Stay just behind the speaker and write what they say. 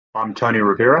I'm Tony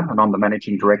Rivera, and I'm the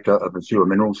Managing Director of Azure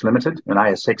Minerals Limited, an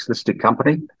ASX-listed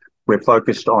company. We're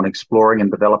focused on exploring and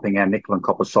developing our nickel and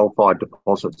copper sulfide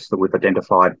deposits that we've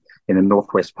identified in the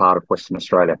northwest part of Western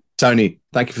Australia. Tony,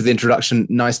 thank you for the introduction.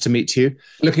 Nice to meet you.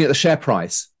 Looking at the share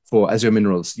price for Azure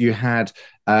Minerals, you had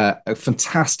a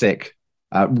fantastic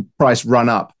price run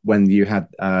up when you had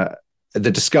the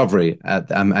discovery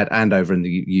at Andover, and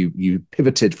you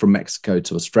pivoted from Mexico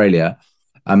to Australia,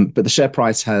 but the share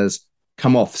price has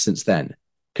come off since then.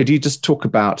 Could you just talk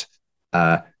about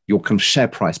your kind of share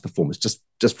price performance,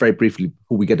 just very briefly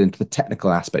before we get into the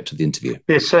technical aspect of the interview?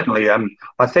 Yes, certainly.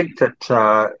 I think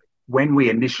that when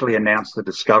we initially announced the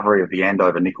discovery of the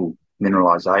Andover nickel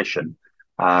mineralisation,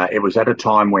 it was at a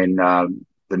time when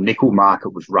the nickel market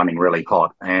was running really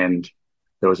hot, and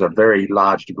there was a very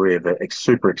large degree of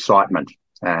super excitement,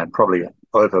 probably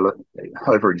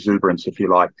over exuberance, if you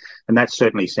like, and that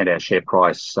certainly sent our share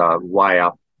price way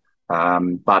up.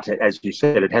 But as you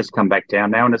said, it has come back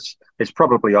down now, and it's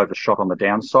probably overshot on the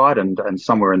downside, and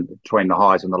somewhere in between the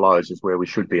highs and the lows is where we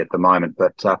should be at the moment.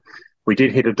 But we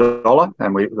did hit $1,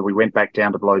 and we went back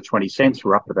down to below 20 cents.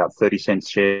 We're up at about 30 cents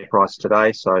share price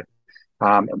today, so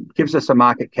it gives us a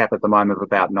market cap at the moment of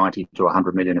about 90 to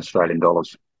 100 million Australian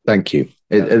dollars. Thank you.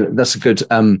 That's a good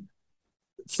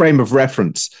frame of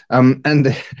reference. And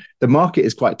the market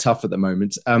is quite tough at the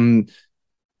moment.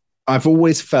 I've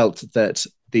always felt that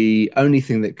the only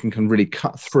thing that can really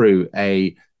cut through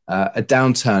a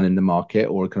downturn in the market,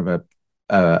 or kind of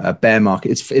a bear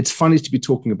market. It's funny to be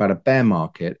talking about a bear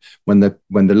market when the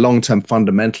long-term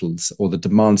fundamentals or the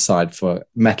demand side for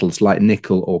metals like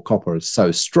nickel or copper is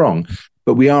so strong.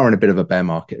 But we are in a bit of a bear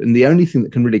market, and the only thing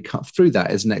that can really cut through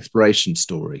that is an exploration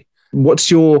story.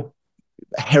 What's your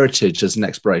heritage as an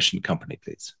exploration company,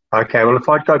 please? Okay, well, if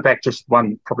I go back just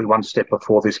probably one step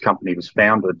before this company was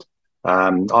founded,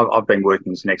 I've been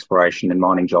working as an exploration and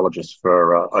mining geologist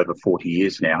for over 40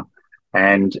 years now.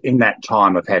 And in that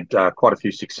time, I've had quite a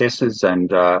few successes,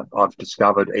 and I've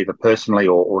discovered either personally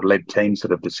or led teams that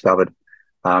have discovered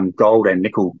gold and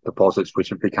nickel deposits which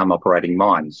have become operating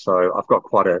mines. So I've got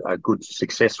quite a good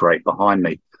success rate behind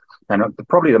me. And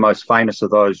probably the most famous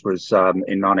of those was in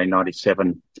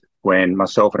 1997, when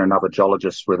myself and another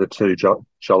geologist were the two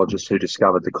geologists who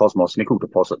discovered the Cosmos nickel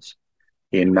deposits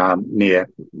in near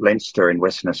Leinster in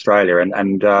Western Australia,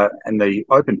 and the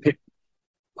open pit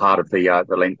part of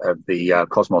the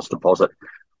Cosmos deposit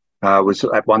was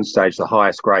at one stage the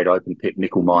highest grade open pit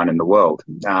nickel mine in the world,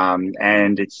 and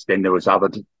then there was other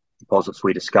deposits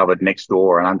we discovered next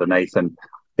door and underneath, and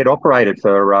it operated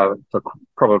for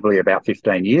probably about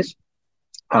 15 years.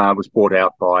 Was bought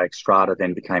out by Xstrata,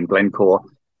 then became Glencore,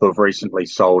 who have recently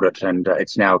sold it, and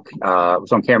it's now it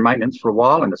was on care and maintenance for a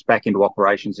while, and it's back into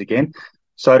operations again.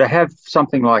 So to have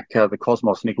something like the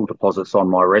Cosmos nickel deposits on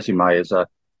my resume is a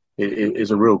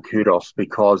real kudos,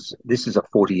 because this is a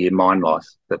 40-year mine life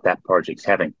that project's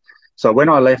having. So when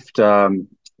I left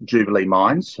Jubilee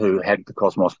Mines, who had the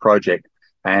Cosmos project,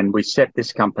 and we set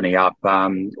this company up,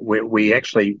 we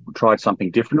actually tried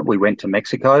something different. We went to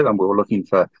Mexico, and we were looking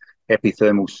for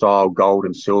epithermal style gold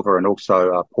and silver, and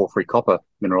also porphyry copper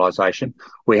mineralization.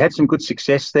 We had some good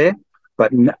success there,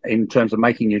 but in terms of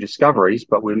making new discoveries,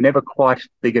 but we were never quite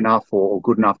big enough or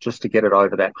good enough just to get it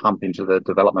over that hump into the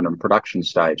development and production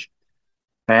stage.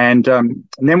 And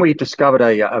then we discovered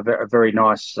a very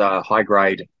nice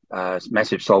high-grade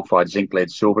massive sulfide zinc lead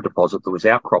silver deposit that was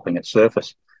outcropping at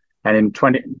surface. And in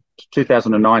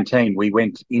 2019, we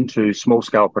went into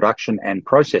small-scale production and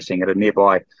processing at a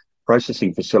nearby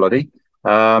processing facility.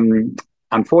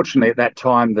 Unfortunately, at that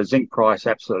time, the zinc price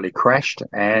absolutely crashed,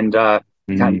 and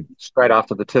came straight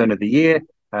after the turn of the year.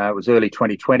 It was early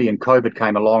 2020, and COVID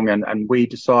came along, and we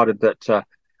decided that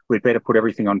we'd better put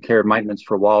everything on care and maintenance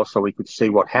for a while so we could see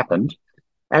what happened.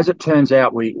 As it turns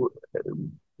out, it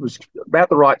was about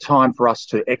the right time for us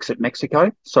to exit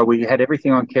Mexico. So we had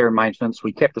everything on care and maintenance.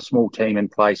 We kept a small team in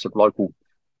place of local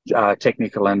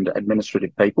technical and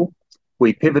administrative people.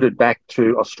 We pivoted back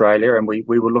to Australia, and we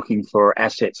were looking for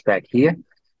assets back here.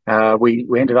 We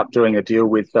ended up doing a deal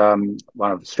with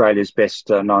one of Australia's best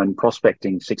known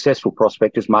successful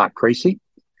prospectors, Mark Creasy.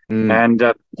 And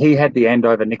he had the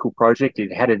Andover nickel project.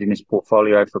 He'd had it in his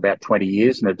portfolio for about 20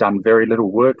 years and had done very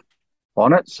little work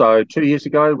on it. So 2 years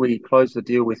ago, we closed the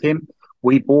deal with him.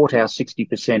 We bought our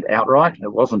 60% outright.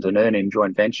 It wasn't an earn-in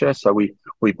joint venture. So we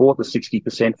bought the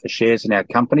 60% for shares in our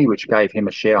company, which gave him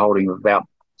a shareholding of about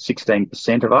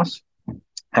 16% of us.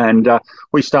 And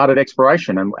we started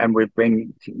exploration, and we've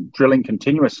been drilling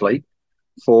continuously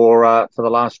for the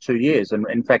last 2 years. And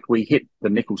in fact, we hit the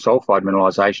nickel sulfide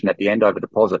mineralisation at the Andover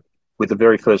deposit with the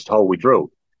very first hole we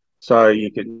drilled. So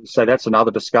that's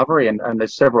another discovery, and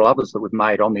there's several others that we've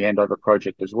made on the Andover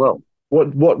project as well.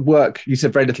 What work? You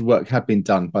said very little work had been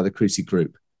done by the Creasy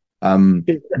Group.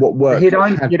 What work? He'd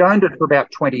owned it for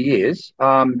about 20 years,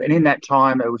 and in that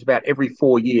time, it was about every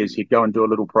 4 years he'd go and do a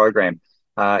little program.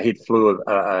 He'd flew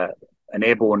an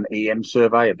airborne EM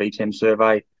survey, a VTEM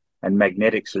survey, and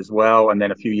magnetics as well. And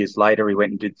then a few years later, he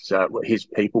went and did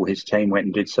his team went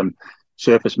and did some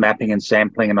surface mapping and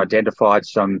sampling and identified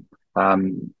some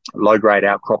low-grade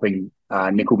outcropping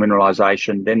nickel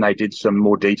mineralization. Then they did some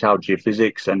more detailed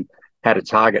geophysics and had a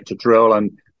target to drill.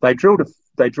 And they drilled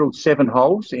 7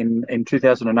 holes in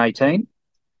 2018,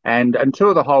 and two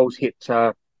of the holes hit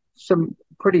some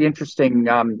pretty interesting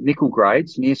nickel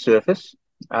grades near surface.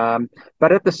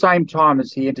 But at the same time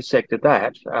as he intersected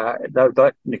that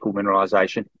nickel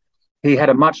mineralization, he had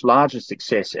a much larger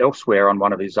success elsewhere on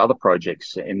one of his other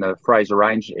projects in the Fraser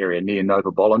Range area near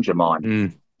Nova Bollinger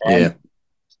mine. Yeah.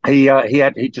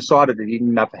 He decided that he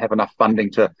didn't have enough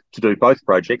funding to do both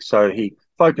projects, so he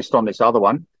focused on this other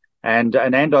one, and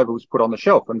Andover was put on the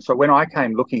shelf. And so when I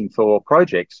came looking for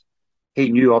projects,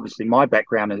 he knew obviously my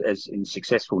background as in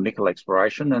successful nickel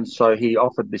exploration, and so he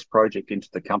offered this project into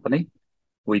the company.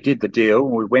 We did the deal.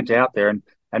 We went out there,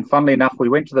 and funnily enough, we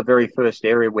went to the very first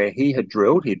area where he had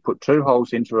drilled. He'd put 2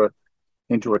 holes into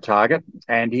a target,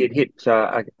 and he had hit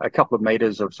a couple of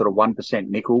meters of sort of 1%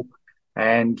 nickel.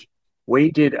 And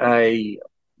we did a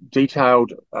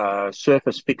detailed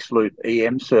surface fixed loop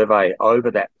EM survey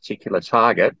over that particular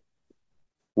target.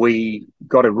 We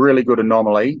got a really good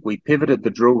anomaly. We pivoted the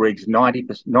drill rigs 90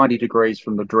 degrees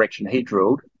from the direction he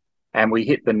drilled, and we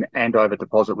hit the Andover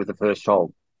deposit with the first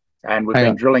hole. And we've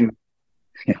been drilling.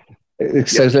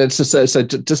 So I just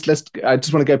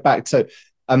want to go back. So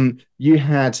you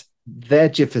had their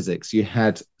geophysics, you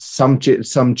had some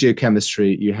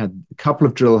geochemistry, you had a couple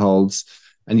of drill holes,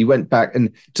 and you went back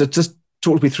and just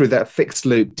talk me through that fixed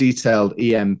loop detailed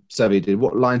EM survey you did.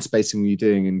 What line spacing were you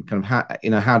doing, and kind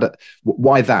of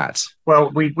why that?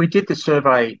 Well, we did the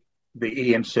survey,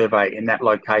 the EM survey in that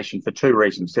location for 2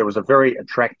 reasons. There was a very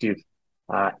attractive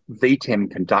VTEM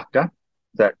conductor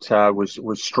that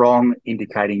was strong,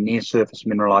 indicating near surface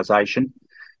mineralization.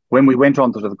 When we went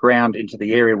onto the ground into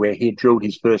the area where he drilled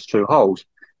his first 2 holes,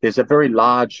 there's a very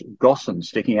large gossan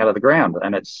sticking out of the ground,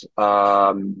 and it's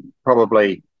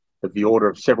probably of the order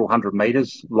of several hundred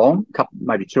meters long,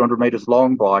 maybe 200 meters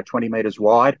long by 20 meters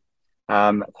wide.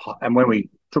 And when we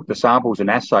took the samples and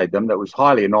assayed them, that was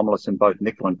highly anomalous in both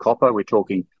nickel and copper. We're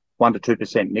talking 1 to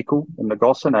 2% nickel in the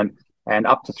gossan and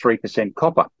up to 3%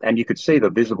 copper. And you could see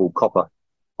the visible copper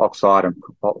oxide and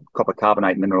copper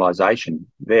carbonate mineralization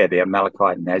there,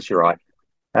 malachite and azurite.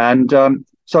 And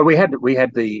so we had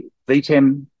the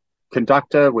VTEM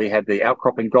conductor, we had the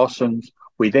outcropping gossans.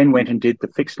 We then went and did the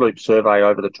fixed loop survey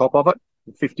over the top of it,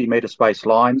 50-meter space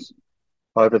lines.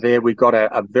 Over there, we got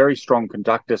a very strong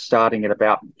conductor starting at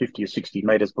about 50 or 60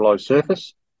 meters below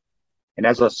surface. And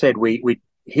as I said,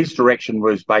 his direction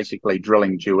was basically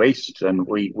drilling due east, and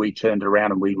we turned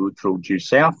around and we would drill due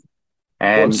south.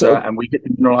 And we hit the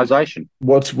mineralization.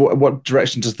 What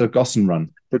direction does the gossan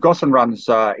run? The gossan runs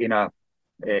in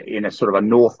a sort of a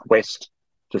northwest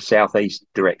to southeast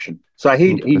direction. So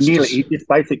he just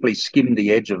basically skimmed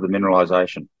the edge of the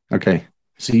mineralization. Okay,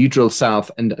 so you drilled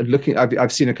south, and looking,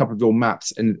 I've seen a couple of your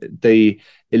maps, and it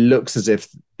looks as if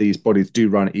these bodies do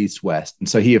run east-west, and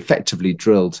so he effectively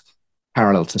drilled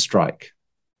parallel to strike.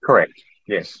 Correct.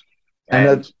 Yes.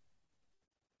 And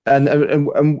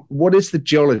what is the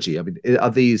geology? I mean,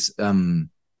 are these? Tell me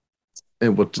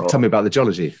about the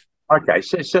geology. Okay,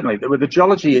 so certainly the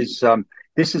geology is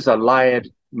this is a layered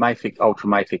mafic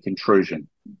ultramafic intrusion.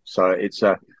 So it's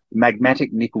a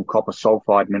magmatic nickel copper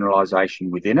sulfide mineralization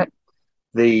within it.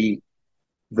 The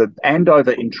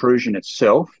Andover intrusion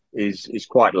itself is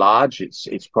quite large.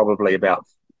 It's probably about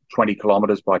 20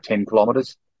 kilometers by 10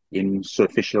 kilometers in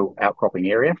superficial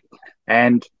outcropping area,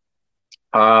 and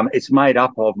it's made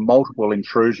up of multiple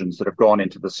intrusions that have gone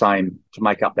into to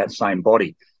make up that same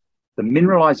body. The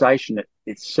mineralization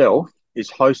itself is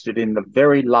hosted in the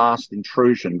very last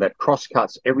intrusion that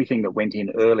cross-cuts everything that went in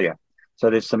earlier. So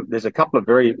there's a couple of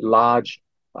very large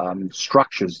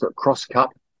structures that cross-cut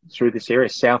through this area,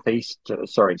 southwest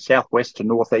to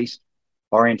northeast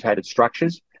orientated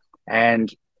structures.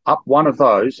 And up one of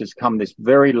those has come this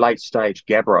very late stage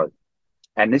gabbro.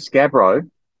 And this gabbro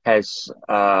has,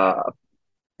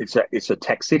 it's a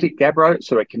taxitic gabbro,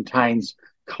 so it contains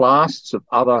clasts of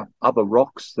other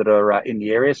rocks that are in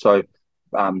the area. So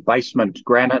basement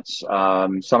granites,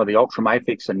 some of the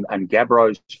ultramafics and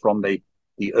gabbros from the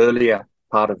earlier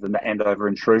part of the Andover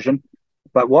intrusion.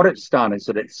 But what it's done is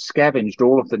that it's scavenged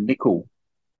all of the nickel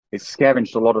it's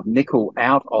scavenged a lot of nickel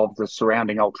out of the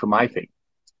surrounding ultramafic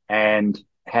and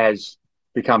has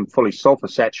become fully sulfur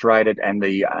saturated, and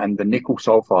the nickel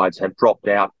sulfides have dropped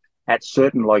out at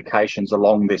certain locations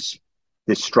along this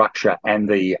structure and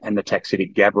the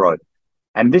taxitic gabbro.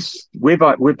 And this we've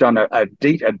done a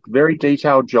very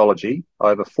detailed geology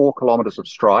over 4 kilometres of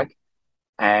strike,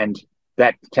 and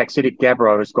that taxitic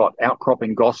gabbro has got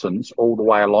outcropping gossans all the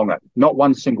way along it. Not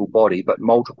one single body, but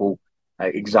multiple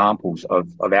examples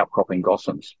of outcropping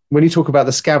gossans. When you talk about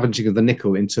the scavenging of the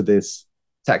nickel into this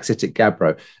taxitic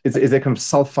gabbro, is there kind of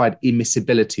sulfide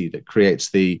immiscibility that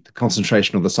creates the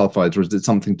concentration of the sulfides, or is it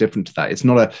something different to that? It's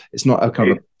not a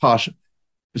kind of a partial.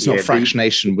 It's not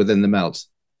fractionation within the melt.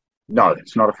 No,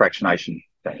 it's not a fractionation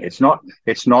thing. It's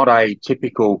not a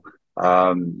typical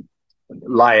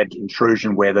layered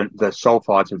intrusion where the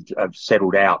sulfides have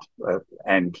settled out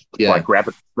by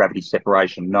gravity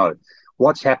separation. No,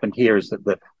 what's happened here is that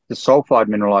the sulfide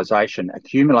mineralization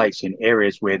accumulates in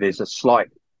areas where there's a slight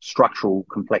structural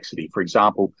complexity. For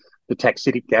example, the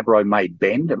taxitic gabbro may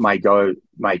bend, it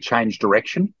may change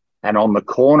direction, and on the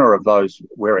corner of those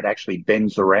where it actually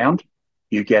bends around,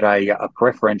 you get a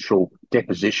preferential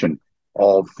deposition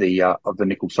of the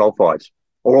nickel sulfides.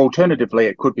 Or alternatively,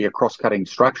 it could be a cross-cutting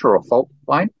structure or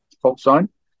fault zone,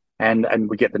 and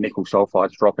we get the nickel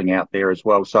sulfides dropping out there as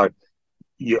well. So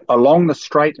along the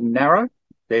straight and narrow,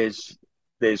 there's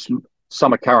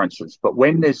some occurrences, but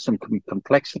when there's some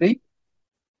complexity,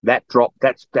 that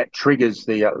triggers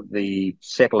the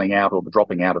settling out or the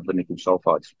dropping out of the nickel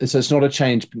sulfides. So it's not a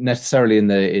change necessarily in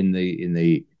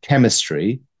the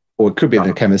chemistry, or it could be in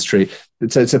the chemistry.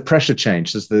 It's a pressure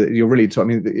change. You're really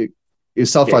your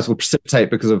sulfides will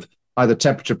precipitate because of either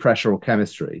temperature, pressure, or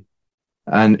chemistry.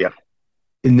 And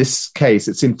in this case,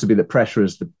 it seems to be that pressure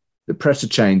is the pressure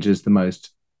change is the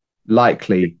most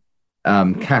likely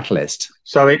catalyst.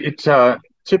 So it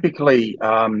typically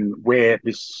where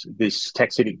this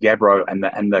taxitic gabbro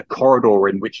and the corridor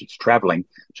in which it's travelling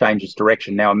changes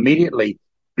direction. Now, immediately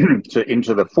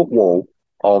into the footwall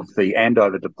of the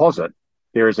Andover deposit,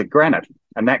 there is a granite,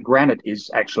 and that granite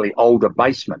is actually older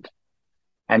basement.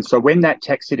 And so when that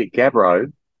taxitic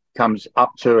gabbro comes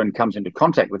into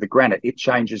contact with the granite, it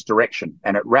changes direction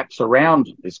and it wraps around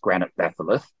this granite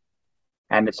batholith.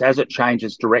 And it's as it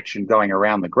changes direction going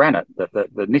around the granite that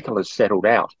the nickel has settled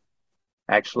out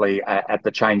actually at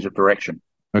the change of direction.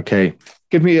 Okay.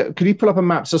 Could you pull up a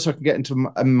map so I can get into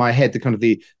my head the kind of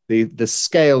the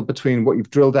scale between what you've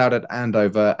drilled out at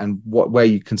Andover and where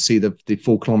you can see the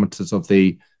 4 kilometers of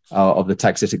the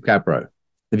taxitic gabbro?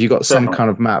 Have you got some kind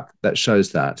of map that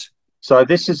shows that? So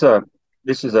this is a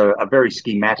very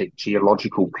schematic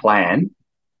geological plan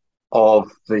of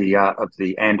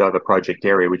the Andover project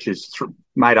area, which is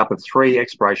made up of 3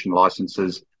 exploration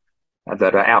licenses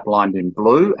that are outlined in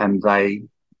blue, and they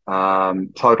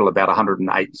total about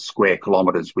 108 square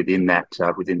kilometres within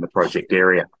the project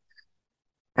area.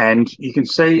 And you can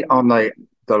see on the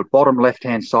bottom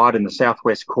left-hand side in the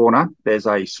southwest corner, there's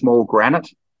a small granite,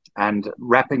 and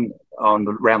wrapping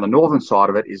around the northern side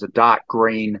of it is a dark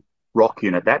green rock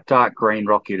unit. That dark green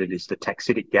rock unit is the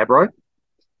taxitic gabbro,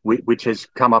 which has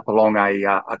come up along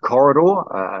a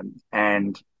corridor,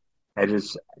 and it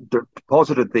has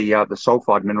deposited the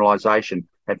sulfide mineralisation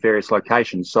at various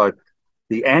locations. So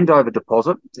the Andover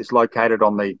deposit is located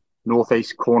on the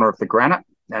northeast corner of the granite,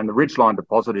 and the Ridgeline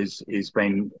deposit is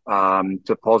being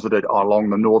deposited along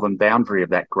the northern boundary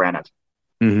of that granite.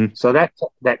 Mm-hmm. So that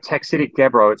taxitic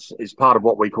gabbro is part of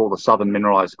what we call the southern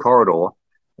mineralised corridor.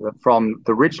 From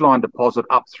the Ridgeline deposit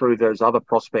up through those other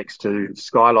prospects to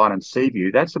Skyline and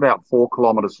Seaview, that's about 4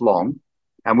 kilometres long.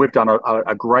 And we've done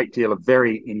a great deal of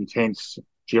very intense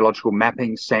geological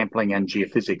mapping, sampling, and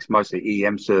geophysics, mostly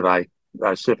EM survey,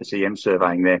 surface EM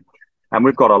surveying there. And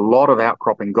we've got a lot of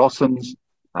outcropping gossans.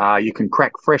 You can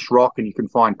crack fresh rock and you can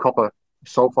find copper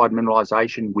sulfide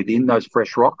mineralisation within those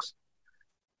fresh rocks.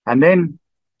 And then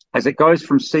as it goes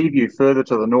from Seaview further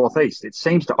to the northeast, it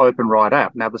seems to open right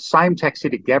out. Now, the same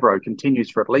taxitic gabbro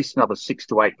continues for at least another 6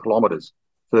 to 8 kilometres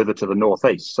further to the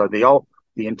northeast. So the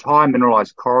entire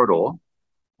mineralised corridor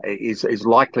is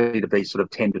likely to be sort of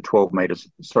 10 to 12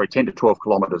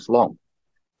 kilometres long.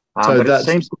 So that's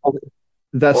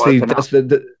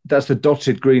the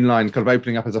dotted green line kind of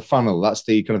opening up as a funnel. That's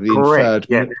the kind of the Correct.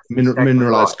 inferred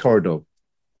mineralised corridor.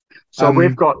 So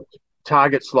we've got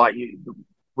targets like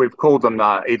we've called them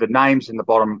either names in the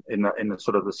bottom in the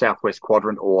sort of the southwest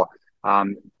quadrant, or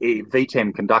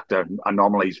VTEM conductor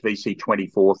anomalies, VC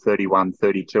 24, 31,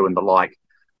 32, and the like.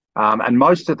 And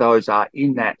most of those are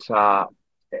in that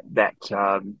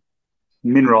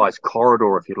mineralized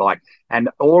corridor, if you like. And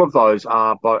all of those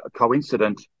are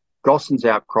coincident gossans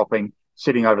outcropping,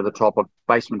 sitting over the top of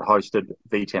basement-hosted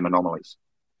VTEM anomalies.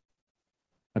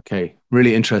 Okay,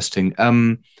 really interesting.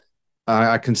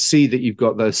 I can see that you've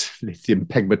got those lithium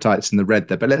pegmatites in the red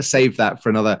there, but let's save that for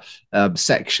another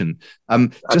section.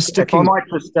 Just sticking. If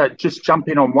I might just jump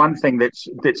in on one thing that's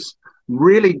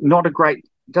really not a great,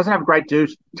 doesn't have a great deal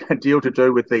to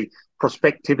do with the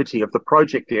prospectivity of the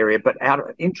project area, but out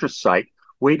of interest's sake,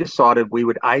 we decided we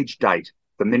would age date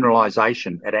the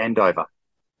mineralisation at Andover.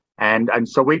 And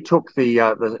so we took the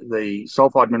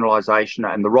sulfide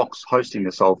mineralisation and the rocks hosting the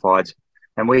sulfides,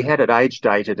 and we had it age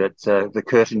dated at the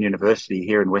Curtin University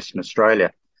here in Western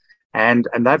Australia. And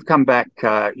they've come back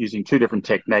using two different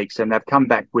techniques, and they've come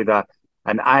back with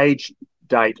an age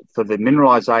date for the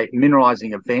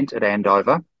mineralising event at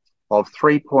Andover of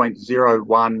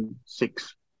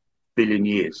 3.016 billion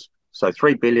years. So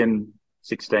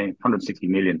 160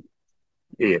 million.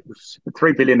 Yeah,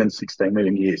 3 billion and 16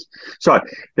 million years. So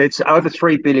it's over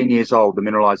 3 billion years old, the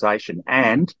mineralisation,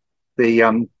 and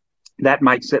that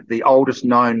makes it the oldest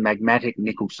known magmatic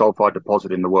nickel sulfide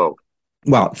deposit in the world.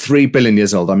 Wow, 3 billion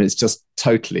years old. I mean, it's just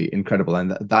totally incredible,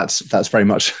 and that's very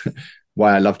much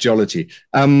why I love geology.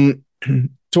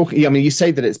 Talking, I mean, you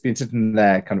say that it's been sitting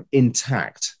there, kind of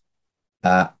intact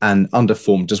and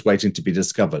underformed, just waiting to be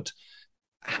discovered.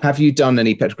 Have you done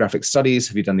any petrographic studies?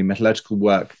 Have you done any metallurgical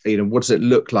work? What does it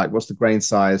look like? What's the grain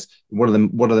size? What are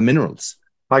the minerals?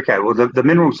 Okay, well, the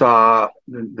minerals are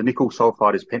the nickel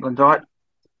sulfide is pentlandite,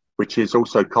 which is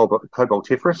also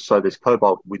cobaltiferous. So there's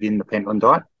cobalt within the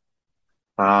pentlandite.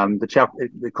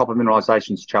 The copper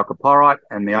mineralisation is chalcopyrite,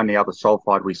 and the only other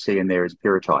sulfide we see in there is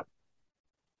pyrrhotite.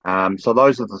 So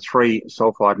those are the three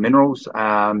sulfide minerals.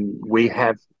 We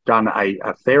have done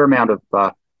a fair amount of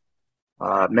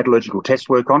metallurgical test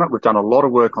work on it. We've done a lot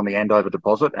of work on the Andover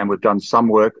deposit, and we've done some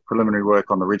preliminary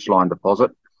work on the Ridgeline deposit.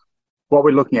 What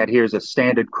we're looking at here is a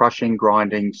standard crushing,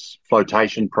 grinding,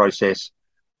 flotation process,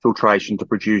 filtration to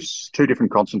produce two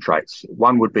different concentrates.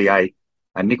 One would be a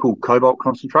nickel cobalt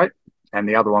concentrate, and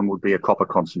the other one would be a copper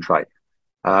concentrate.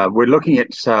 We're looking at,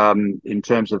 in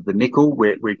terms of the nickel,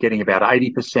 we're getting about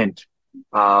 80%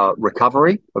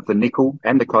 recovery of the nickel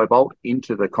and the cobalt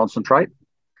into the concentrate.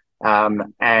 The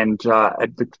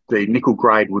nickel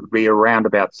grade would be around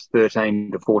about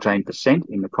 13 to 14%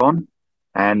 in the con,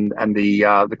 and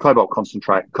the cobalt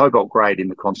grade in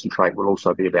the concentrate will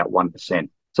also be about 1%.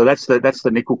 So that's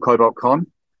the nickel cobalt con.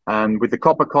 With the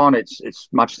copper con, it's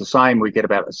much the same. We get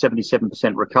about a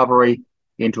 77% recovery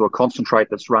into a concentrate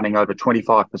that's running over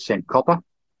 25% copper,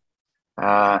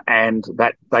 and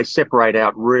that they separate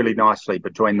out really nicely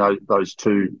between those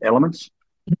two elements.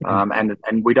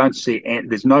 And we don't see,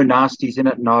 there's no nasties in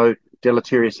it, no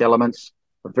deleterious elements,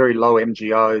 a very low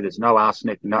MgO. There's no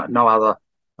arsenic, no other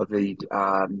of the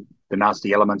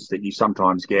nasty elements that you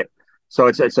sometimes get. So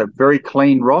it's a very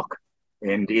clean rock,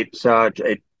 and it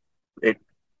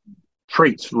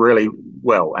treats really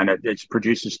well, and it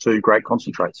produces two great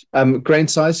concentrates. Grain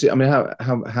size, I mean,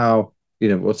 how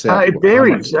what's that? It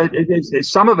varies.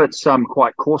 Some of it's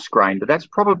quite coarse grain, but that's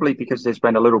probably because there's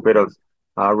been a little bit of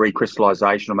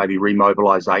recrystallization or maybe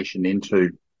remobilization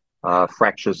into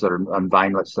fractures and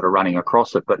veinlets that are running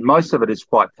across it. But most of it is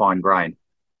quite fine grain.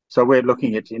 So we're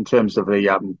looking at, in terms of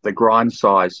the grind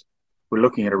size, we're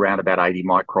looking at around about 80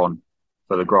 micron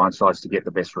for the grind size to get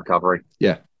the best recovery.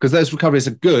 Yeah, because those recoveries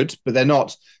are good, but they're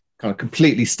not kind of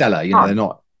completely stellar. They're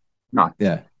not. No.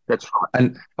 Yeah, that's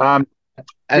right. Sorry,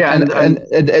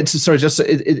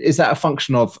 is that a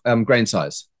function of grain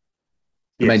size?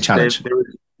 The main challenge.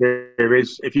 There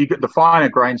is. If you get the finer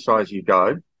grain size you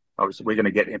go, obviously we're going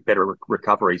to get better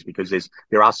recoveries, because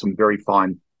there are some very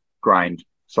fine grained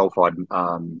sulfide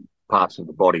parts of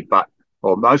the body,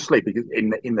 or mostly because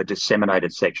in the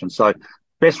disseminated section. So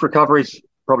best recoveries,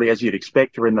 probably as you'd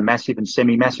expect, are in the massive and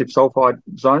semi-massive sulfide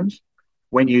zones.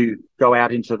 When you go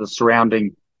out into the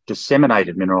surrounding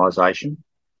disseminated mineralisation,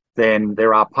 then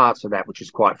there are parts of that which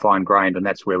is quite fine grained, and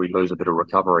that's where we lose a bit of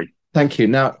recovery. Thank you.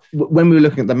 Now, when we were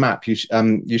looking at the map, you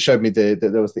showed me that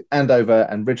there was the Andover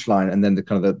and Ridgeline, and then the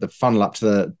kind of the funnel up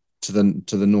to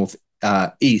the north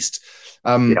east.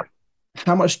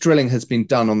 How much drilling has been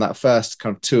done on that first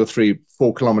kind of 2 or 3,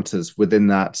 4 kilometers within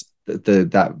the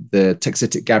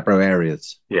Texitic Gabbro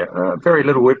areas? Yeah, very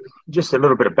little. Just a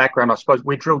little bit of background, I suppose.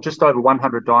 We drilled just over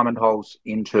 100 diamond holes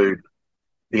into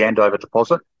the Andover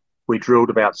deposit. We drilled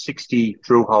about 60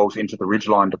 drill holes into the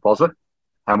Ridgeline deposit,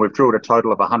 and we've drilled a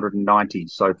total of 190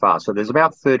 so far. So there's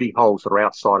about 30 holes that are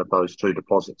outside of those two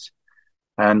deposits.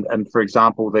 And for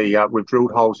example, we've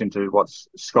drilled holes into what's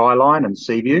Skyline and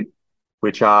Seaview,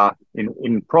 which are in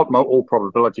all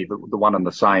probability the one and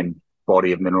the same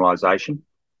body of mineralisation.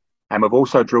 And we've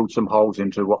also drilled some holes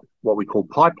into what we call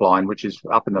Pipeline, which is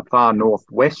up in the far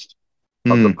northwest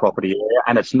of the property area.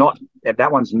 And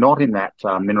that one's not in that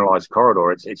mineralized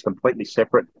corridor. It's completely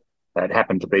separate. It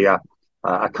happened to be a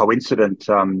coincident,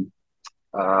 some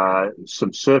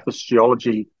surface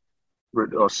geology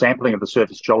or sampling of the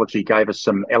surface geology gave us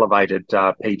some elevated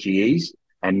PGEs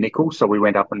and nickel. So we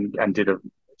went up and did a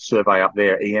survey up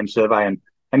there, EM survey,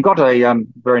 and got a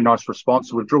very nice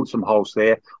response. We've drilled some holes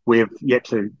there. We've yet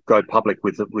to go public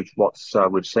with what's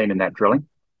we've seen in that drilling.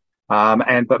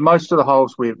 But most of the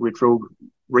holes we've drilled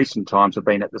recent times have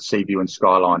been at the Seaview and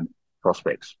Skyline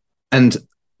prospects. And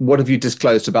what have you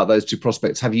disclosed about those two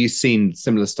prospects? Have you seen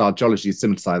similar style geology,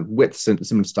 similar style width,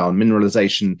 similar style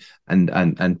mineralization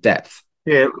and depth?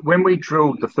 Yeah, when we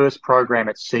drilled the first program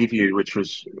at Seaview, which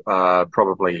was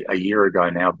probably a year ago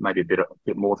now, maybe a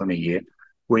bit more than a year,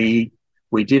 we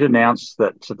did announce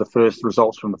that the first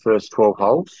results from the first 12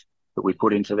 holes that we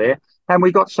put into there, and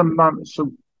we got some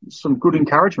good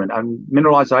encouragement and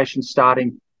mineralization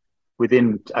starting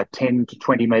within 10 to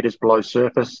 20 meters below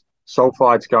surface.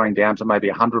 Sulfides going down to maybe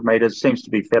 100 meters, seems to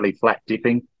be fairly flat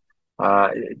dipping.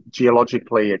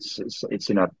 Geologically, it's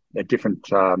in a different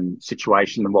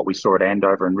situation than what we saw at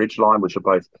Andover and Ridgeline, which are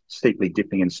both steeply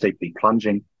dipping and steeply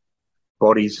plunging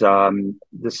bodies. The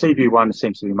Seaview one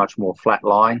seems to be much more flat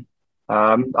lying.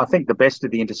 I think the best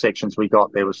of the intersections we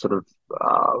got there was sort of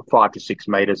 5 to 6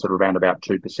 meters at around about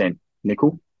 2%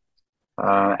 nickel.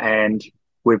 And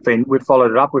we've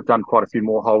followed it up. We've done quite a few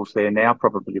more holes there now,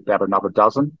 probably about another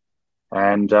dozen.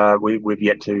 And we've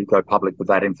yet to go public with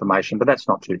that information, but that's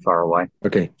not too far away.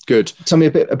 Okay, good. Tell me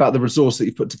a bit about the resource that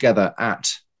you put together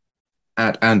at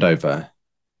Andover,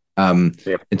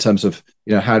 in terms of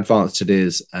how advanced it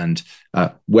is and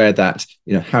where that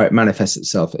how it manifests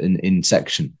itself in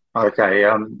section. Okay,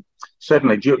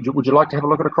 certainly. Would you like to have a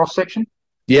look at a cross section?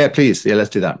 Yeah, please. Yeah, let's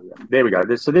do that. There we go.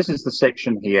 So this is the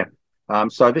section here.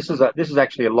 So this is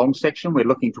actually a long section. We're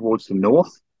looking towards the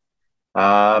north.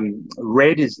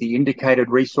 Red is the indicated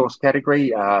resource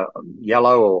category.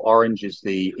 Yellow or orange is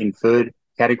the inferred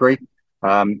category.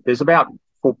 There's about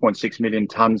 4.6 million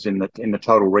tons in the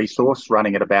total resource,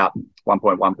 running at about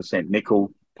 1.1%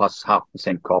 nickel plus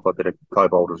 0.5% copper, a bit of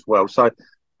cobalt as well. So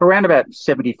around about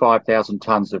 75,000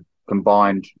 tons of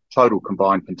total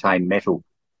combined contained metal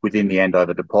within the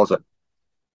Andover deposit.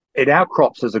 It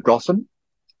outcrops as a gossan.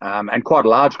 And quite a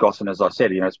large gossan, as I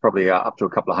said, it's probably up to a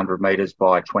couple of 100 meters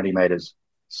by 20 meters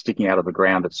sticking out of the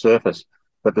ground at surface.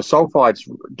 But the sulfides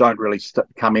don't really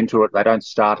come into it. They don't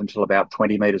start until about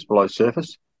 20 meters below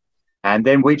surface. And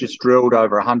then we just drilled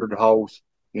over 100 holes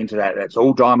into that. That's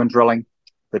all diamond drilling.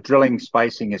 The drilling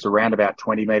spacing is around about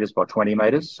 20 meters by 20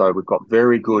 meters. So we've got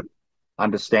very good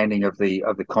understanding of the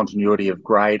continuity of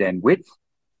grade and width.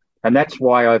 And that's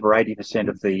why over 80%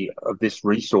 of this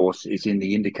resource is in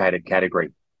the indicated category.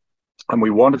 And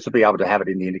we wanted to be able to have it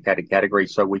in the indicated category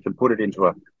so we can put it into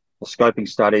a scoping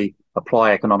study,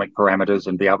 apply economic parameters,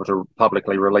 and be able to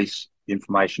publicly release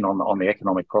information on the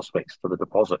economic prospects for the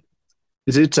deposit.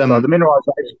 Is it so the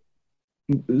mineralization?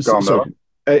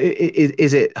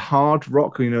 Is it hard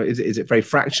rock? Is it very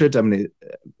fractured? I mean,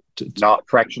 not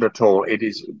fractured at all. It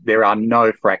is. There are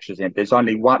no fractures in it. There's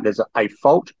only one. There's a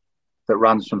fault that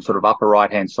runs from sort of upper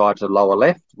right hand side to lower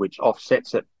left, which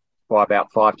offsets it by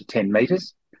about 5 to 10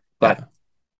 meters. But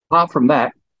apart from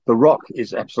that, the rock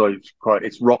is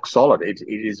it's rock solid. It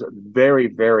is very,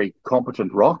 very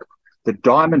competent rock. The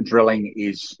diamond drilling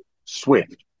is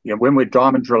swift. When we're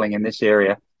diamond drilling in this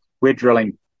area, we're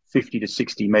drilling 50 to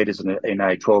 60 meters in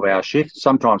a 12-hour shift.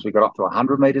 Sometimes we got up to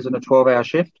 100 meters in a 12-hour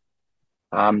shift.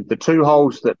 The two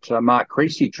holes that Mark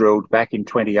Creasy drilled back in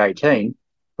 2018,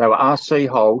 they were RC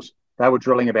holes. They were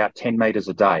drilling about 10 meters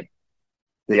a day.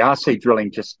 The RC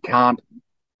drilling just can't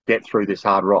get through this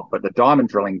hard rock, but the diamond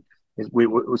drilling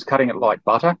was cutting it like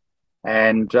butter,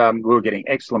 and we were getting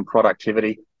excellent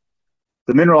productivity.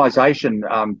 The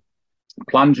mineralization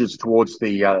plunges towards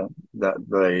the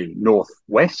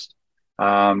northwest.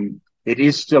 It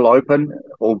is still open,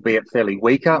 albeit fairly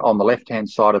weaker on the left-hand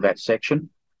side of that section,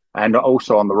 and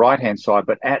also on the right-hand side.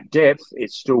 But at depth,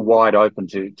 it's still wide open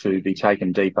to be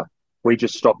taken deeper. We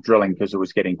just stopped drilling because it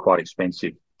was getting quite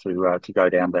expensive to go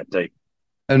down that deep.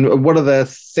 And what are the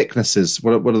thicknesses?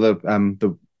 What are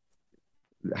the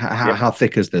how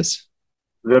thick is this?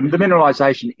 The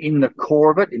mineralization in the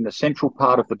core of it, in the central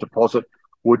part of the deposit,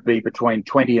 would be between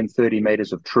 20 and 30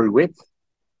 meters of true width.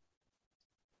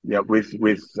 With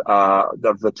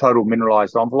the total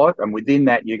mineralized envelope, and within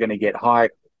that you're going to get high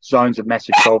zones of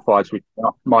massive sulfides, which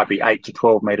might be 8 to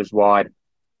 12 meters wide.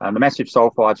 The massive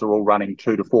sulfides are all running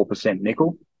 2 to 4%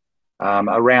 nickel.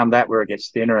 Around that, where it gets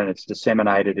thinner and it's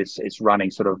disseminated, it's running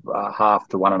sort of 0.5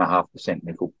 to 1.5%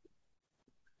 nickel.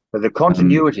 But the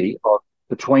continuity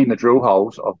between the drill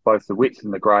holes of both the width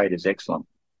and the grade is excellent.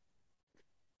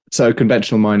 So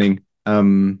conventional mining,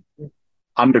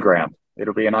 underground.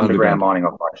 It'll be an underground mining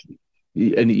operation.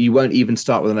 And you won't even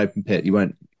start with an open pit. You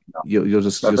won't. No. You'll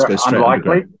just go straight.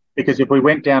 Unlikely, because if we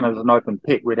went down as an open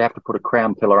pit, we'd have to put a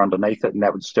crown pillar underneath it, and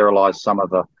that would sterilise some of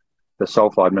the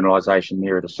sulfide mineralisation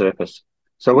nearer the surface.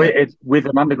 So with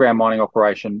an underground mining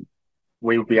operation,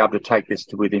 we will be able to take this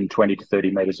to within 20 to 30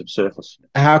 metres of surface.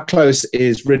 How close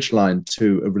is Ridgeline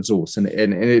to a resource? And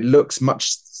it looks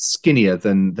much skinnier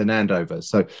than Andover.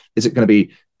 So is it going to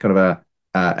be kind of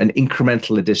an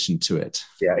incremental addition to it?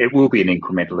 Yeah, it will be an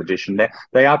incremental addition.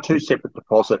 They are two separate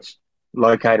deposits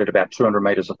located about 200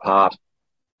 metres apart,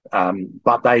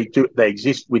 but they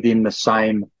exist within the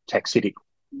same taxitic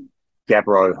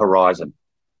gabbro horizon.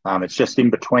 It's just in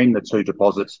between the two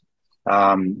deposits.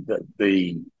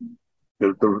 The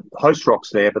host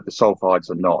rock's there, but the sulfides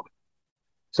are not.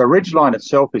 So Ridgeline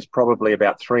itself is probably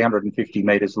about 350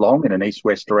 metres long in an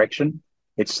east-west direction.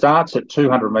 It starts at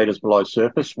 200 metres below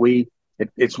surface.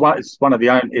 It's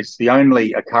the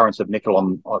only occurrence of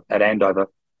nickel at Andover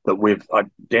that we've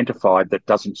identified that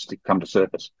doesn't come to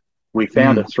surface. We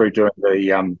found it through doing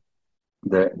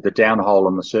the downhole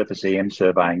and the surface EM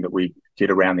surveying that we did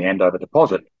around the Andover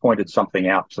deposit, pointed something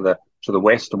out to the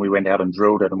west, and we went out and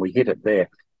drilled it and we hit it there.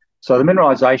 So the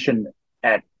mineralisation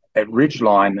at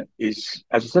Ridgeline is,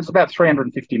 as I said, it's about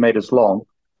 350 metres long,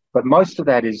 but most of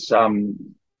that is zones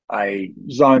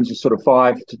of sort of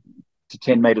 5 to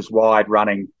 10 metres wide,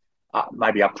 running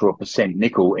maybe up to 1%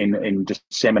 nickel in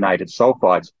disseminated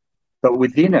sulfides. But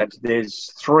within it,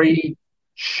 there's 3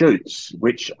 chutes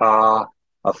which are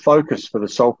a focus for the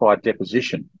sulfide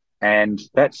deposition, and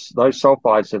those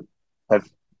sulfides have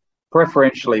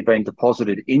preferentially been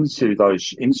deposited inside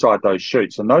those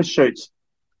chutes, and those chutes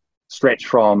stretch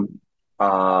from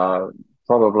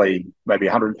probably maybe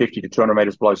 150 to 200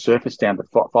 metres below surface down to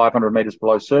 500 metres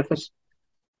below surface.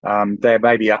 They're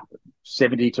maybe up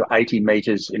 70 to 80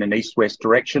 metres in an east-west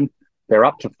direction. They're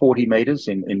up to 40 metres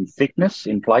in thickness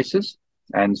in places.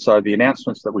 And so the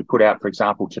announcements that we put out, for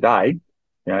example, today,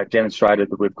 demonstrated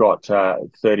that we've got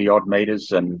 30 odd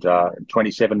metres and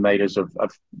 27 metres of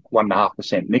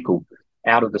 1.5% nickel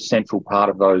out of the central part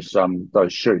of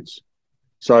those chutes.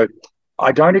 So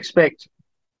I don't expect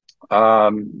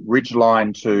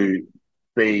Ridgeline to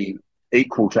be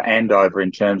equal to Andover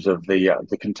in terms of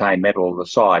the contained metal or the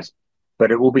size,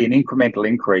 but it will be an incremental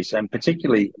increase, and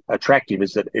particularly attractive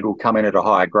is that it will come in at a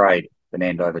higher grade than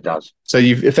Andover does. So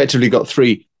you've effectively got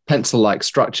 3 pencil-like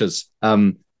structures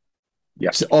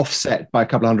offset by a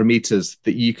couple of 100 meters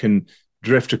that you can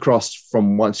drift across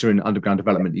from once you're in underground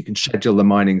development. You can schedule the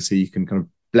mining so you can kind of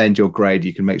blend your grade.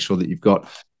 You can make sure that you've got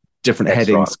different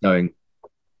headings going.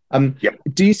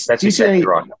 Do you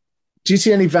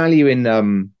see any value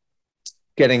in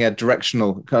getting a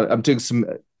directional? I'm doing some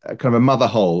kind of a mother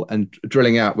hole and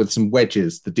drilling out with some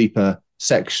wedges the deeper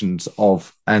sections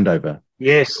of Andover.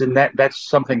 Yes, and that's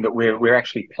something that we're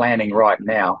actually planning right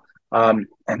now. And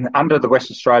under the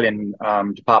West Australian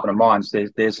Department of Mines,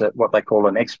 there's what they call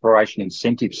an exploration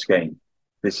incentive scheme,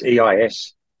 this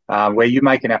EIS, where you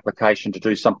make an application to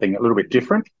do something a little bit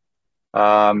different.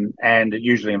 And it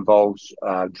usually involves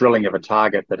drilling of a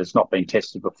target that has not been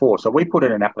tested before. So we put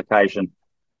in an application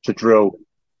to drill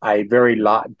a very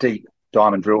deep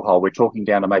diamond drill hole. We're talking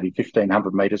down to maybe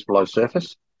 1,500 metres below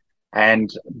surface.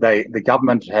 And the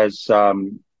government has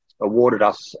awarded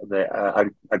us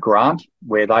a grant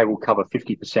where they will cover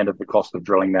 50% of the cost of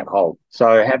drilling that hole.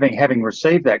 So having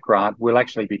received that grant, we'll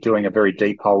actually be doing a very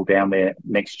deep hole down there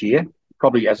next year,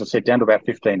 probably, as I said, down to about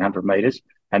 1,500 metres.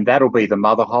 And that'll be the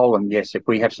mother hole. And yes, if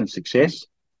we have some success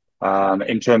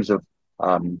in terms of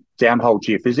downhole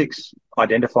geophysics,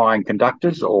 identifying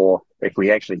conductors, or if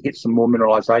we actually hit some more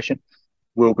mineralisation,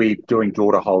 we'll be doing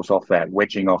daughter holes off that,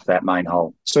 wedging off that main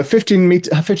hole. So a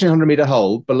 1,500 metre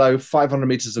hole below 500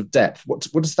 metres of depth, what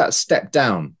does that step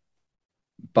down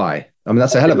by? I mean,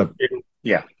 that's a hell of a...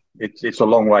 It's a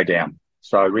long way down.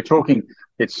 So we're talking,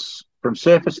 it's from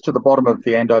surface to the bottom of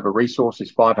the Andover resource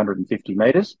is 550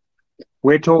 metres.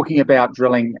 We're talking about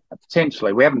drilling,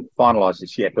 potentially, we haven't finalised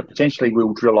this yet, but potentially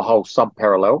we'll drill a hole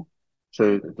sub-parallel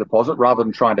to the deposit. Rather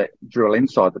than trying to drill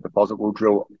inside the deposit, we'll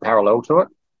drill parallel to it.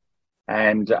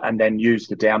 And then use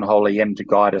the downhole EM to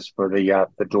guide us for the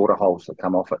daughter holes that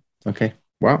come off it. Okay.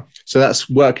 Wow. So that's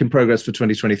work in progress for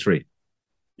 2023.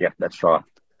 Yeah, that's right.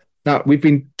 Now, we've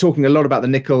been talking a lot about the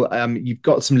nickel. You've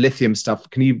got some lithium stuff.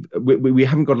 Can you? We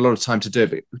haven't got a lot of time to do it,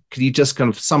 but can you just kind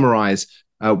of summarize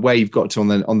where you've got to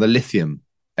on the lithium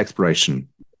exploration?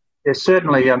 Yes,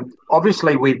 certainly.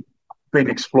 Obviously, we've been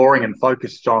exploring and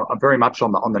focused on very much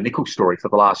on the nickel story for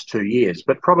the last 2 years.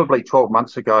 But probably 12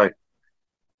 months ago,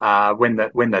 when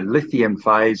the lithium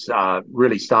phase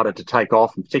really started to take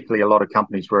off, and particularly a lot of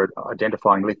companies were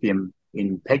identifying lithium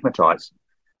in pegmatites,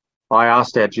 I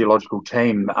asked our geological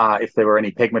team if there were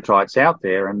any pegmatites out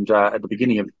there. And at the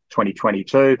beginning of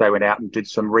 2022, they went out and did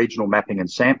some regional mapping and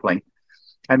sampling,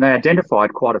 and they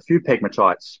identified quite a few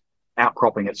pegmatites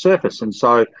outcropping at surface. And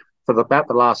so for about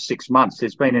the last 6 months,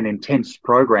 there's been an intense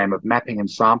program of mapping and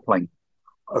sampling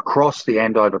across the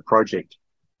Andover project,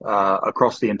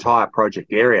 across the entire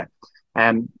project area.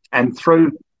 And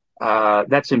through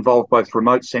that's involved both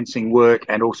remote sensing work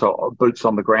and also boots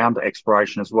on the ground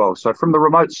exploration as well. So from the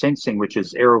remote sensing, which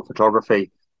is aerial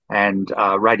photography and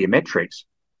radiometrics,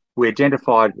 we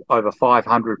identified over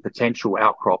 500 potential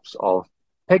outcrops of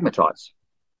pegmatites.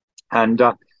 And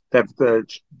the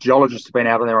geologists have been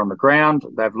out there on the ground.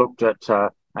 They've looked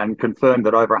at and confirmed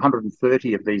that over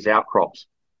 130 of these outcrops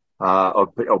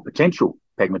of potential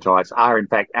pegmatites are in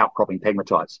fact outcropping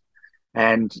pegmatites.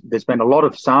 And there's been a lot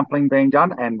of sampling being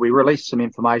done, and we released some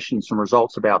information, some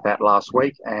results about that last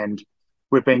week. And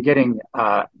we've been getting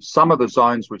some of the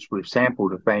zones which we've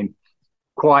sampled have been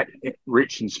quite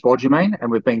rich in spodumene, and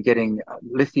we've been getting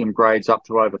lithium grades up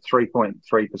to over 3.3%,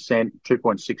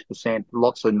 2.6%,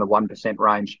 lots in the 1%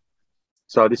 range.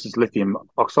 So this is lithium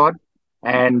oxide.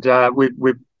 And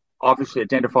we've obviously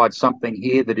identified something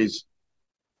here that is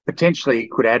potentially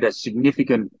could add a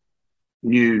significant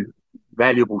new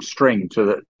valuable string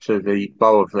to the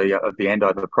bow of the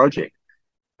Andover project.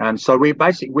 And so we've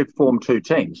formed two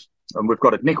teams, and we've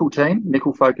got a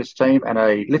nickel focused team, and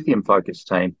a lithium focused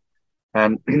team.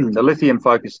 And the lithium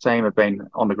focused team have been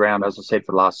on the ground, as I said,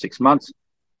 for the last 6 months.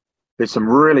 There's some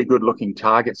really good looking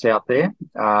targets out there.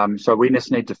 So we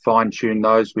just need to fine tune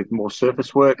those with more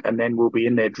surface work, and then we'll be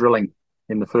in there drilling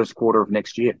in the first quarter of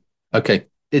next year. Okay.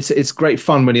 It's great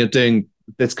fun when you're doing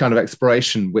this kind of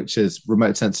exploration, which is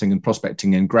remote sensing and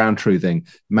prospecting and ground truthing,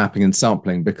 mapping and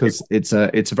sampling, because it's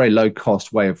a very low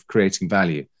cost way of creating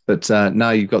value. But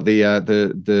now you've got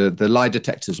the lie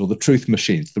detectors, or the truth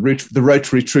machines, the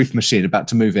rotary truth machine about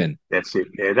to move in. That's it.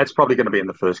 Yeah, that's probably going to be in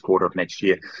the first quarter of next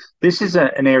year. This is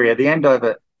an area, the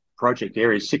Andover project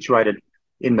area is situated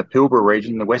in the Pilbara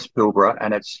region, the West Pilbara,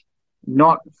 and it's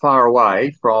not far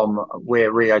away from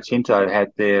where Rio Tinto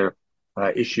had their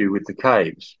issue with the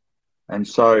caves. And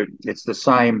so it's the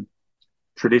same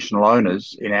traditional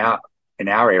owners in our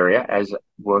area as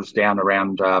was down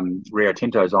around Rio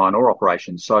Tinto's iron ore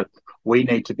operations. So we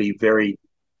need to be very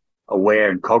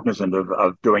aware and cognizant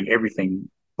of doing everything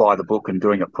by the book and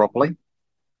doing it properly.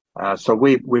 So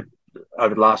we've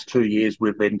over the last 2 years,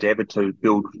 we've endeavoured to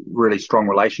build really strong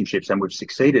relationships, and we've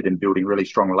succeeded in building really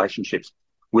strong relationships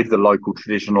with the local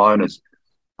traditional owners.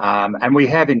 And we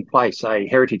have in place a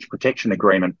heritage protection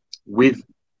agreement with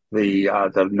the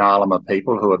Ngarluma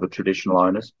people, who are the traditional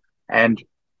owners, and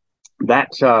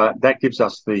that gives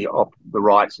us the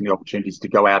rights and the opportunities to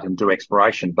go out and do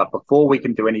exploration. But before we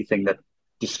can do anything that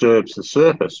disturbs the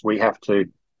surface, we have to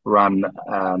run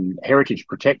heritage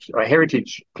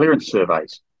clearance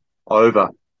surveys over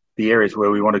the areas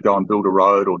where we want to go and build a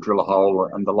road or drill a hole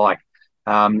and the like.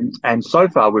 And so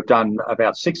far, we've done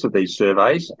about 6 of these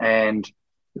surveys, and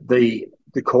the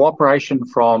cooperation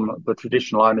from the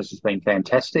traditional owners has been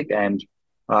fantastic. And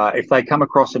if they come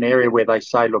across an area where they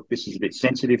say, look, this is a bit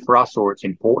sensitive for us, or it's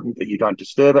important that you don't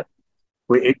disturb it,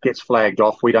 it gets flagged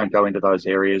off. We don't go into those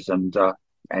areas, and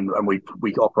we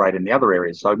operate in the other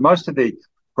areas. So most of the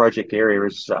project area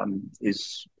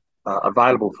is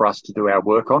available for us to do our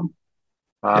work on.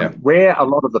 Where a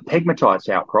lot of the pegmatites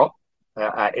outcrop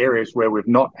are areas where we've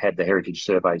not had the heritage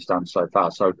surveys done so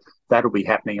far. So that'll be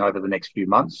happening over the next few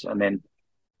months. And then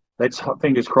let's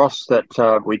fingers crossed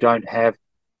that we don't have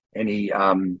any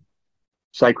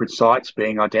sacred sites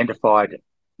being identified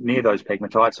near those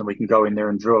pegmatites, and we can go in there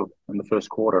and drill in the first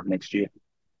quarter of next year.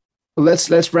 Well,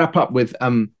 let's wrap up with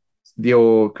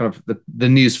your kind of the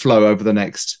news flow over the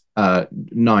next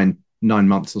 9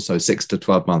 months or so, 6 to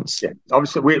 12 months. Yeah,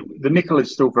 obviously the nickel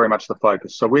is still very much the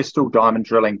focus. So we're still diamond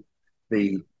drilling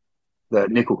the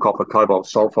nickel, copper, cobalt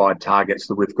sulfide targets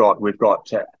that we've got. We've got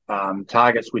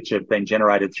targets which have been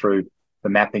generated through the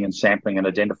mapping and sampling and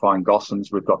identifying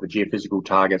gossans. We've got the geophysical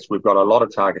targets. We've got a lot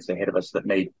of targets ahead of us that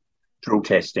need drill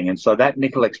testing. And so that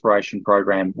nickel exploration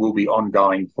program will be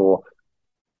ongoing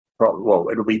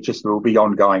it'll be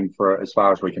ongoing for as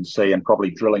far as we can see, and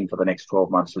probably drilling for the next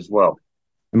 12 months as well.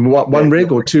 And what, one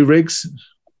rig or 2 rigs?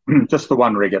 Just the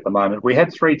 1 rig at the moment. We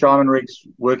had 3 diamond rigs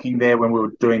working there when we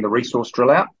were doing the resource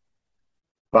drill out.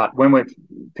 But when we've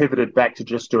pivoted back to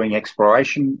just doing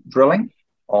exploration drilling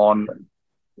on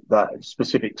the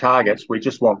specific targets, we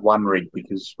just want one rig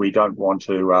because we don't want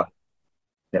to,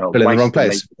 Drill in the wrong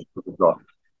place. We've got.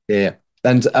 Yeah,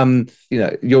 and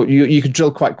you can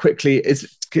drill quite quickly.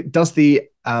 Does the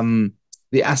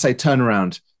assay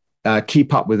turnaround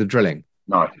keep up with the drilling?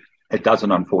 No, it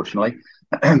doesn't, unfortunately.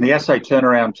 The assay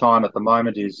turnaround time at the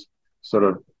moment is sort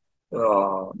of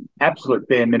absolute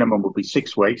bare minimum would be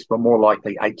 6 weeks, but more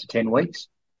likely 8 to 10 weeks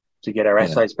to get our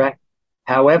assays back.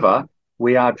 However,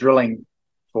 we are drilling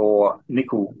for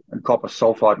nickel and copper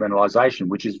sulfide mineralization,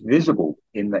 which is visible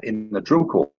in the drill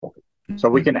core.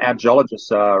 So our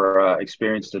geologists are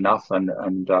experienced enough,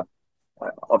 and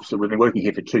obviously we've been working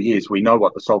here for 2 years. We know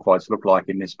what the sulfides look like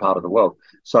in this part of the world,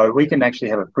 so we can actually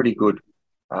have a pretty good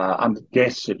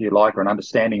guess, if you like, or an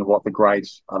understanding of what the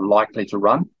grades are likely to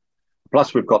run.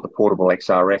 Plus, we've got the portable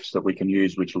XRFs that we can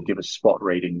use, which will give us spot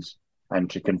readings and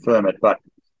to confirm it. But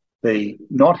the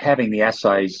not having the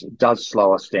assays does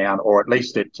slow us down, or at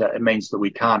least it means that we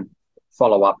can't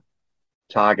follow up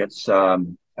targets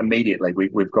immediately.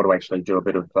 We've got to actually do a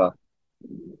bit of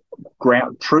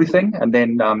ground truthing and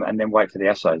then wait for the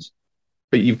assays.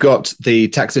 But you've got the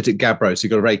taxitic gabbro, so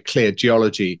you've got a very clear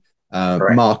geology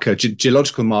marker,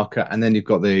 geological marker, and then you've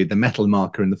got the metal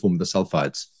marker in the form of the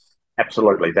sulfides.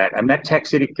 Absolutely, that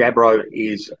taxitic gabbro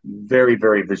is very,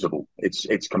 very visible.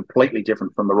 It's completely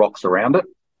different from the rocks around it,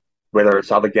 whether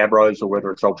it's other gabbros or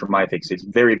whether it's ultramafics. It's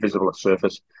very visible at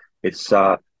surface.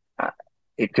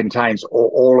 It contains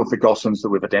all of the gossans that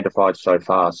we've identified so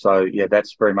far. So yeah,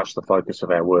 that's very much the focus of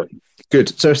our work. Good.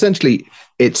 So essentially,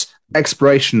 it's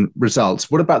exploration results.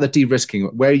 What about the de-risking?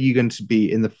 Where are you going to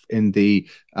be in the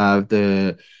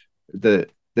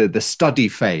study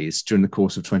phase during the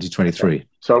course of 2023? Okay.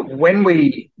 So when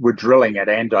we were drilling at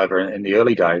Andover in the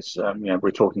early days,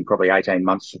 we're talking probably 18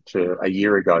 months to a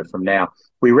year ago from now,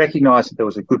 we recognised that there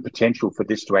was a good potential for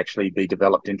this to actually be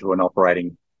developed into an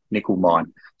operating nickel mine.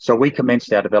 So we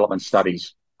commenced our development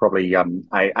studies probably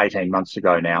 18 months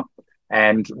ago now,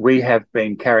 and we have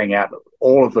been carrying out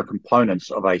all of the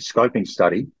components of a scoping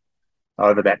study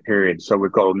over that period. So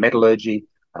we've got metallurgy,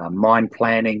 mine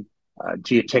planning,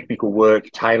 geotechnical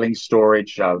work, tailings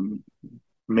storage,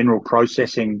 mineral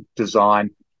processing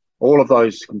design. All of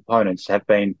those components have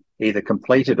been either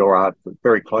completed or are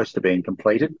very close to being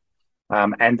completed.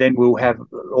 And then we'll have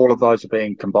all of those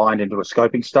being combined into a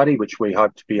scoping study, which we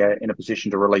hope to be in a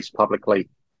position to release publicly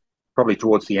probably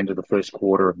towards the end of the first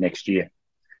quarter of next year.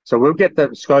 So we'll get the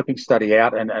scoping study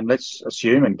out, and let's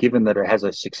assume, and given that it has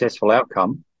a successful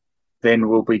outcome, then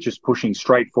we'll be just pushing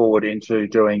straight forward into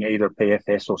doing either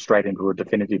PFS or straight into a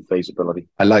definitive feasibility.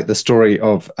 I like the story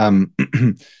of,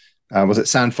 was it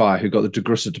Sandfire, who got the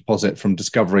DeGrussa deposit from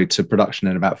discovery to production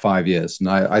in about 5 years. And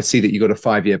I see that you got a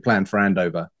 5-year plan for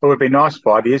Andover. Well, it would be nice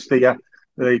 5 years.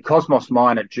 The Cosmos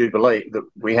mine at Jubilee that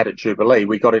we had at Jubilee,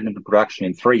 we got it into production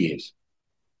in 3 years.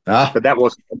 But that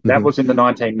was in the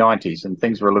 1990s, and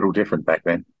things were a little different back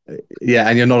then. Yeah,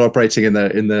 and you're not operating in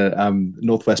the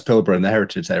Northwest Pilbara in the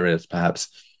heritage areas, perhaps.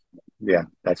 Yeah,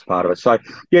 that's part of it. So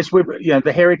yes,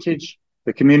 the heritage,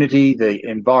 the community, the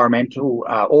environmental,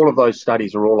 all of those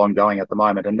studies are all ongoing at the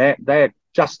moment, and they're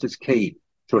just as key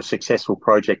to a successful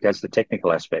project as the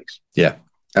technical aspects. Yeah.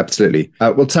 Absolutely.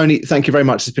 Well, Tony, thank you very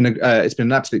much. It's been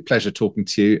an absolute pleasure talking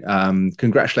to you.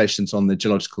 Congratulations on the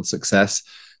geological success.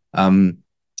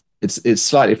 It's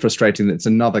slightly frustrating that it's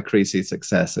another Creasy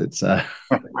success. It's like,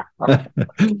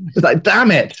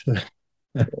 damn it.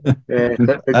 Yeah,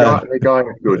 the guy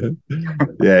is good.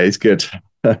 Yeah, he's good.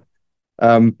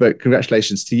 But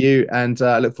congratulations to you, and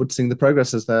I look forward to seeing the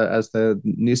progress as the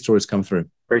news stories come through.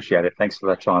 Appreciate it. Thanks for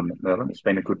that time, Merlin. It's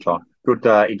been a good time. Good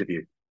interview.